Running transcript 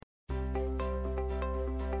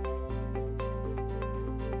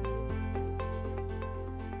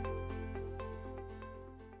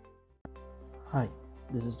Hi,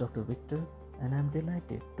 this is Dr. Victor, and I'm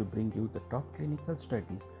delighted to bring you the top clinical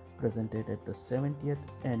studies presented at the 70th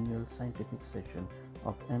Annual Scientific Session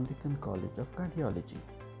of American College of Cardiology.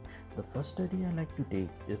 The first study I like to take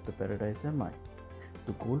is the Paradise MI.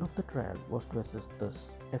 The goal of the trial was to assess the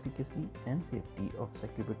efficacy and safety of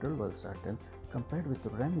sacubitril valsartan compared with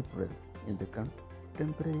ramipril in the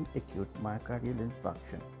contemporary acute myocardial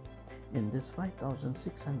infarction. In this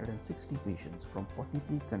 5,660 patients from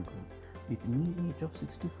 43 countries with mean age of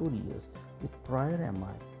 64 years with prior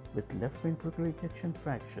MI with left ventricular ejection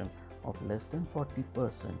fraction of less than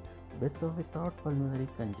 40% with or without pulmonary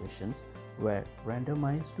congestions were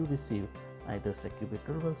randomized to receive either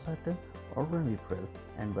sacubitril valsartan or ramipril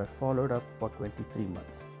and were followed up for 23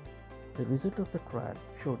 months. The result of the trial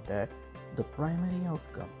showed that the primary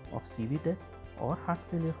outcome of CV death or heart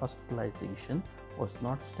failure hospitalization was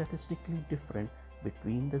not statistically different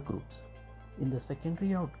between the groups. In the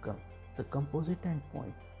secondary outcome, the composite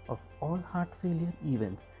endpoint of all heart failure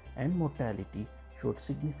events and mortality showed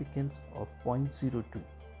significance of 0.02.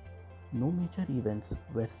 No major events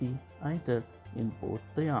were seen either in both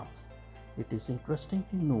the arms. It is interesting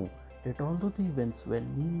to know that although the events were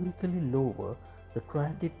numerically lower, the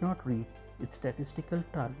trial did not reach its statistical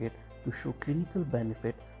target to show clinical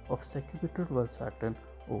benefit of sacubitril valsartan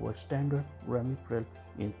over standard ramipril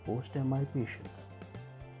in post-MI patients.